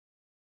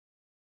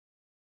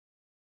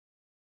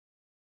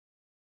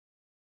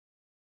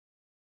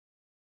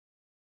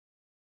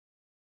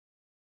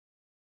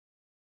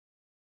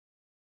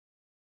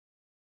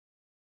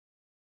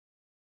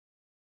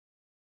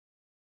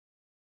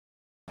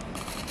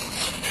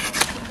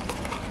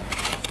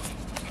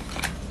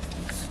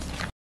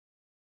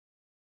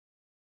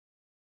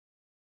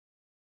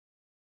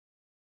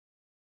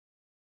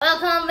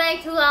Welcome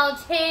back to our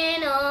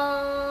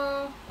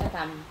channel.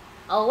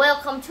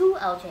 Welcome to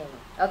our channel.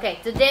 Okay,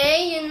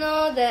 today you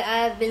know that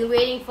I've been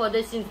waiting for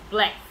this since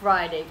Black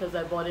Friday because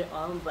I bought it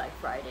on Black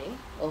Friday.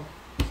 Oh,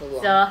 so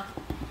long. So,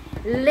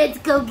 let's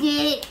go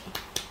get it.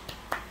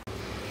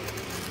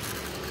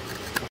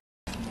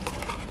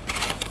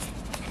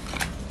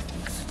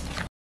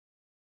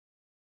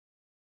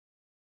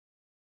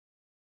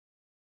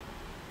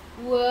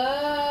 What?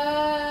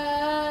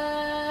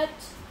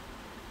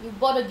 You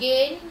bought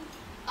again?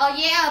 Oh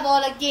yeah, I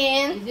bought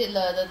again. Is it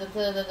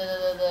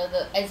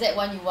the exact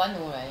one you want?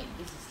 No, right?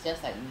 This is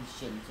just like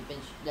mission.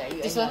 Like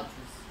you This anyhow one?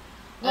 choose.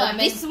 No, I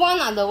meant this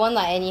one are the one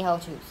that I anyhow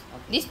choose.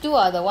 Okay. These two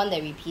are the one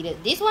that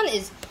repeated. This one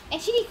is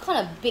actually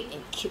kind of big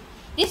and cute.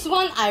 This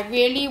one I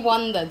really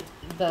want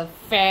the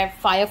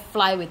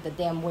firefly with the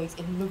damn wings.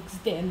 It looks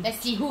damn. Let's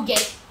see who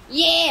gets.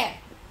 Yeah.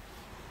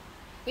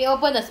 We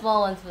open the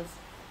small ones first.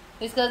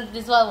 Because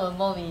this one will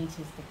more be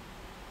interesting.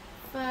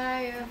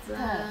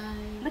 Firefly.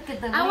 Look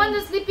at the wings. I want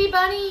the sleepy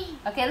bunny.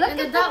 Okay, look and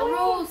at the dark wings.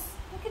 rose.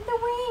 Look at the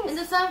wings. And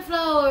the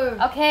sunflower.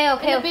 Okay. And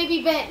the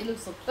baby bat. It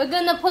looks so cute. We're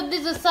gonna put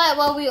this aside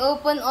while we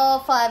open all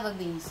 5 of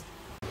these.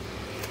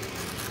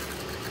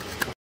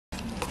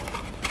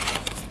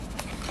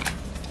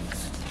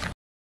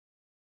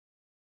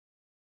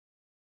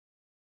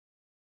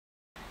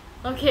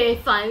 Okay,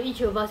 fine.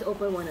 Each of us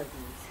open one of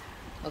these.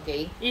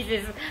 Okay. This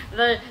is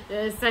the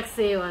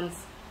sexy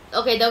ones.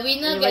 Okay, the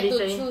winner Anybody get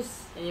to say?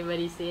 choose.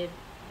 Anybody see it?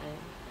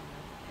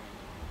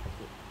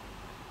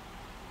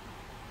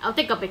 I'll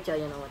take a picture,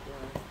 you know what you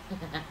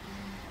want.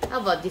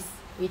 How about this?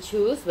 We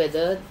choose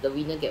whether the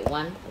winner get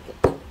 1 or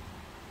get 2.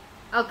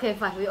 Okay,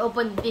 fine. We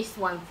open this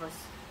one first.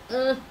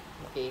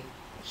 Okay.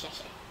 Shay.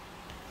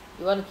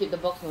 You want to keep the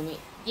box, Mommy?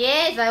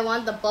 Yes, I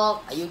want the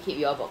box. You keep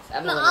your box.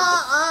 I'm No,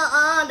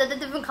 not gonna the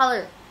different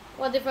color.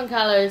 What different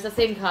color? It's the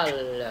same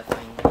color.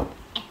 Fine.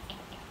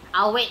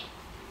 I'll wait.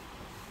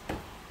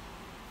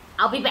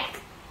 I'll be back.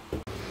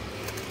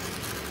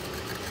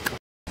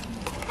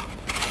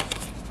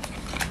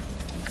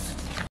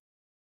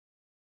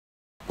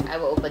 I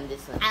will open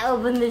this one. I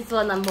open this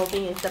one. I'm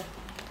hoping it's the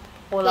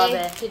polar Okay,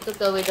 bear. she took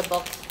away the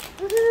box.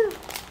 Woohoo!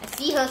 I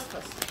see hers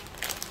first.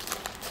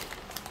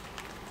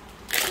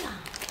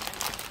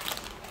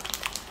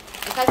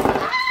 I can't see.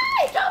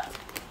 Ah, it dropped.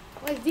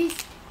 What is this?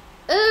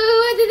 Oh,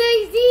 what the heck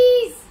is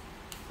this?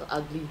 So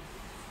ugly.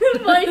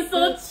 Mine's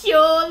so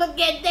cute. Look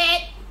at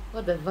that.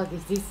 What the fuck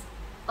is this?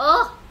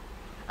 Oh,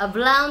 a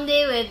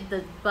blondie with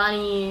the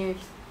bunny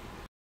ears.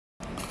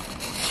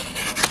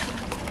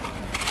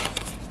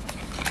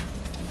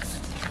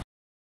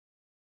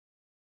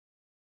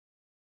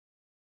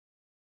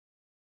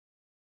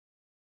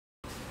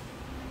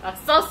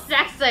 That's so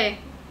sexy.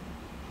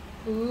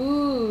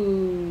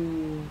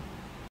 Ooh.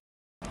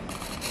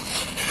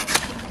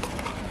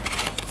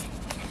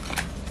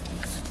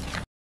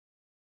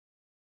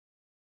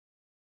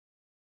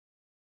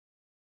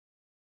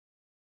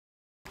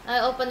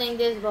 I'm opening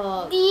this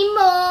box.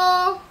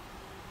 Nemo.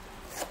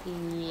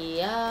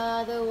 The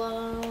other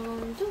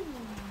one.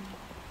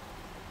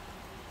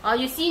 Oh,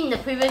 you see in the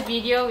previous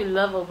video, we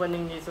love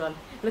opening this one.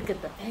 Look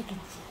at the package.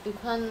 You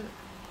can't.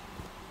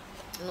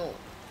 No.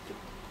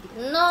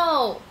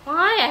 No!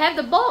 Why? I have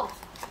the box.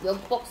 Your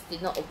box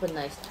did not open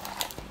nice.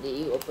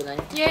 Did you open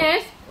nice?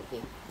 Yes.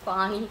 Okay.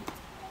 Fine.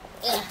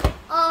 Ugh.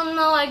 Oh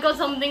no, I got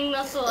something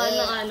not so. I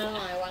know.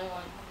 I want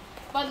one.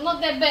 But not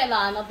that bad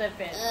lah. Not that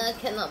bad.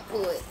 Cannot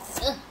pull it.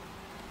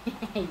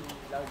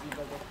 Lousy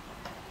burger.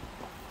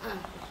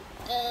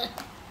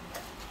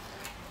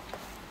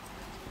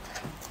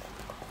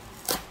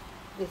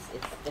 This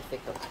is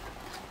difficult.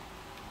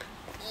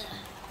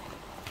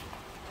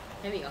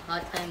 Having a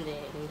hard time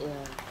there.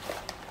 Yeah.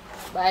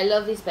 But I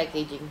love this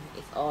packaging.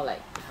 It's all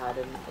like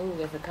hardened. Oh,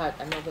 there's a card.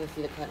 I'm not gonna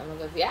see the card. I'm not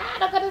gonna see. I'm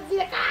not gonna see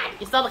the card.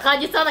 You saw the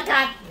card. You saw the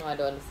card. No, I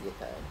don't want to see the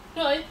card.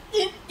 No,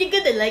 you're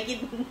gonna like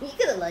it. You're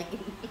gonna like it.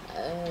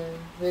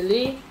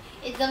 Really?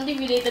 It's something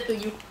related to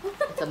you.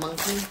 It's a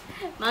monkey.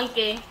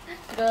 Monkey.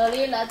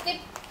 Gorilla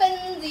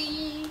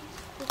chimpanzee.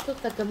 This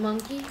looks like a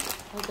monkey.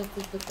 How does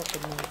this look like a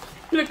monkey?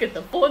 Look at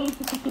the phone.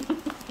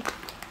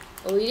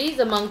 Oh, it is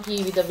a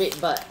monkey with a red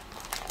butt.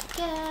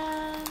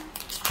 Yeah.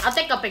 I'll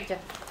take a picture.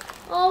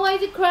 Oh, why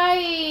is it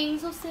crying?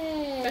 So Because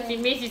sad. he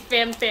makes his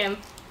fam.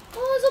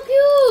 Oh, so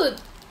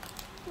cute.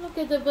 Look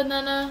at the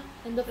banana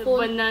and the The phone.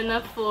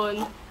 banana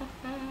phone.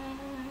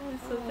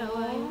 So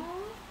kawaii.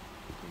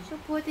 So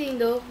poor thing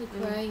though, he's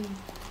crying.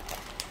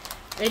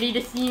 Ready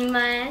to see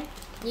man?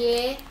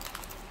 Yeah.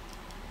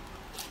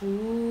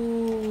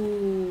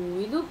 Ooh,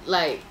 it look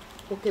like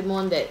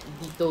Pokemon that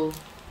Ditto.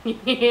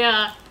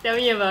 Yeah, tell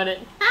me about it.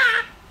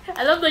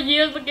 I love the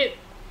ears.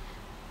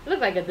 Look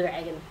like a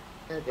dragon.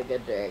 Look like a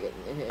dragon.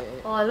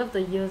 Oh, I love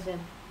the ears, man.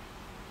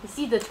 You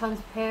see the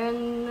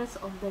transparentness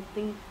of that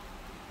thing.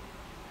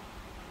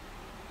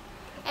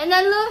 And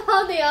I love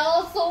how they are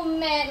all so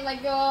mad. My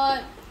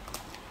God.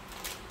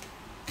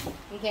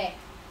 Okay,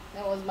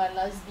 that was my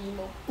last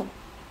demo.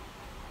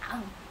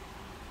 Ow.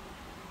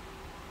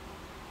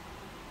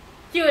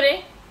 Cute,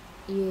 eh?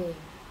 Yeah.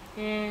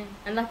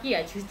 And lucky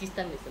I choose this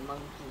time as a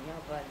monkey. Yeah,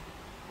 but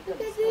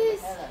look at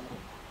this.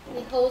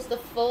 He holds the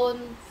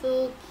phone.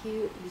 So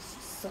cute. This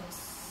is so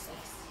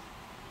sexy.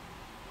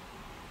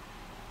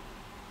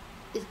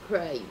 It's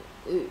crying.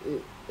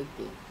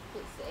 Okay.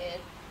 it's sad.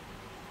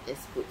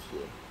 Let's put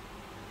here.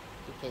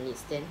 Can it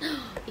stand?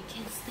 It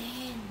can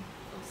stand.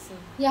 Awesome.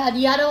 Yeah,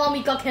 the other one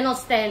we got cannot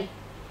stand.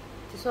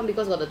 This one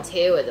because of the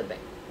tail at the back.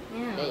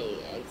 Yeah. Then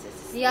it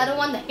exists. The other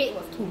one, the head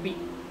was too big.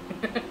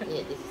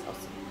 Yeah, this is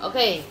awesome.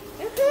 Okay.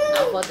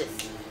 Now for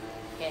this.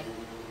 Okay.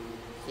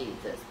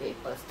 Jesus,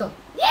 paper, stone.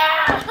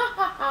 Yeah!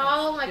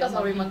 Oh my god,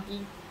 sorry,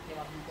 monkey.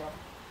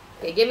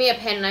 Okay, give me a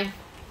pen knife.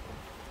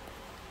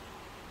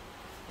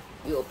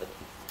 You open it.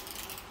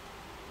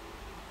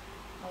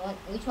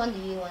 Which one do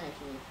you want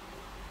actually?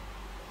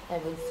 I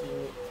haven't seen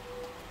it.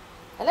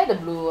 I like the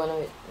blue one of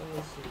it. Let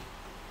me see.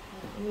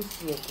 Let me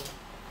see again.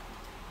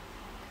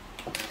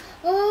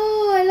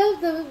 Oh, I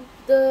love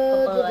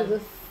the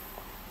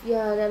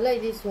yeah, I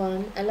like this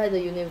one. I like the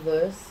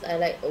universe. I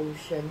like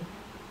ocean.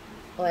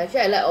 Oh,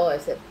 actually, I like all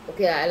except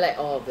I like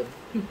all of them.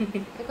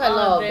 I quite a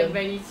lot of them.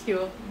 Very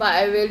chill. But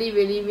I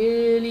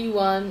really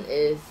want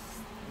is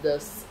the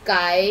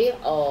sky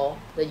or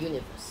the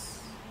universe.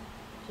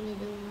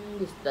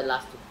 This is the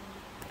last two.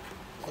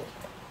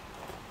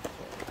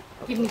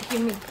 Give me.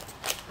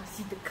 I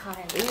see the car.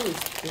 Ooh,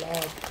 it's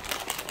black.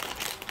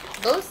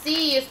 Don't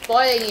see, you're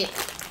spoiling it.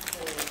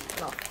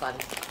 Not fun.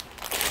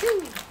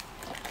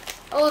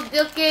 Oh,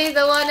 okay,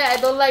 the one that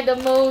I don't like the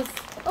most.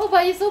 Oh,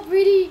 but it's so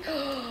pretty.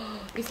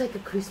 It's like a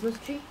Christmas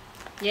tree.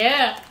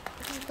 Yeah.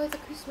 Oh my god, it's a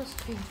Christmas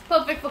tree.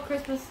 Perfect for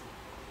Christmas.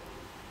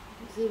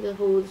 See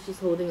she's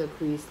holding a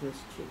Christmas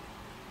tree.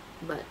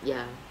 But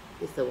yeah,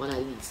 it's the one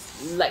I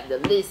like the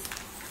least.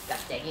 God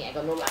dang it, I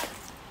got no luck.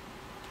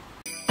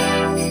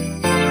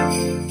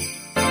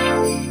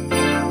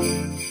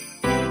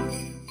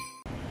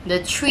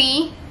 The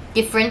 3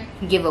 different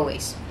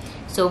giveaways.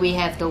 So we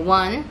have the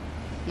one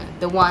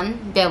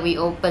that we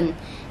open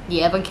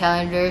the advent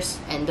calendars,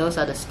 and those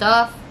are the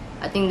stuff.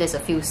 I think there's a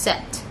few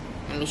set.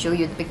 Let me show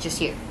you the pictures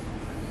here.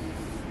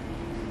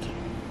 Okay.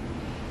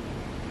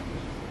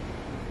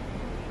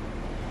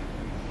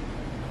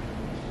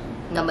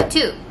 Number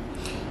 2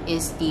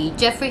 is the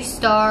Jeffree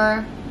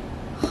Star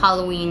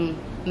Halloween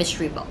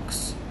mystery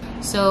box.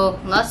 So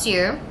last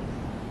year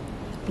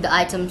the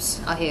items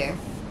are here.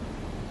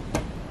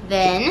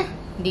 Then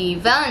the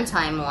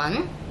Valentine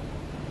one,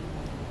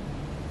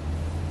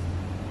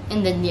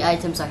 and then the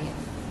items are here.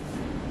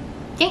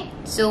 Okay,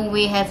 so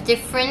we have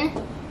different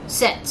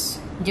sets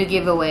to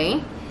give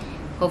away.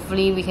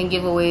 Hopefully we can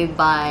give away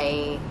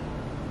by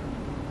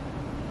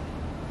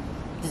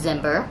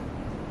December.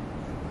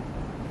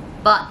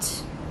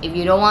 But if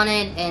you don't want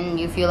it and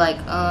you feel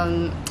like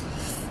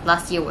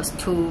last year was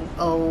too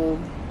old,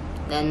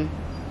 then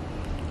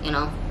you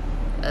know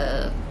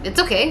it's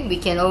okay, we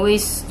can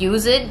always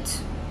use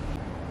it.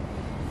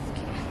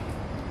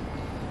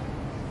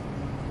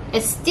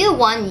 It's still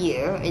 1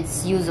 year,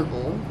 it's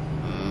usable.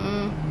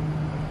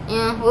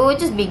 Yeah, we will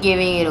just be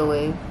giving it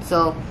away.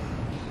 So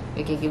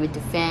we can give it to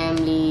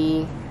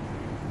family,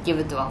 give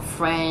it to our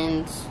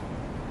friends.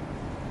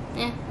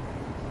 Yeah.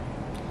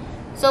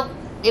 So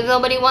if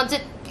nobody wants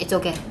it, it's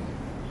okay.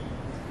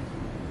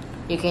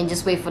 You can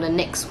just wait for the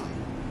next one.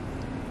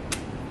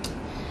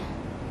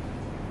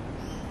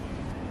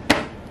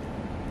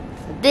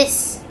 So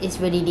this is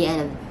really the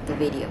end of the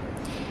video.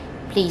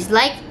 Please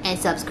like and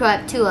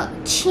subscribe to our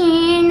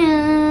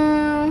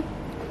channel.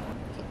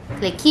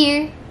 Click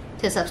here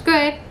to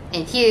subscribe,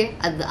 and here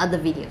are the other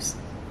videos.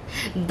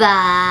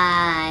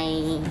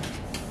 Bye.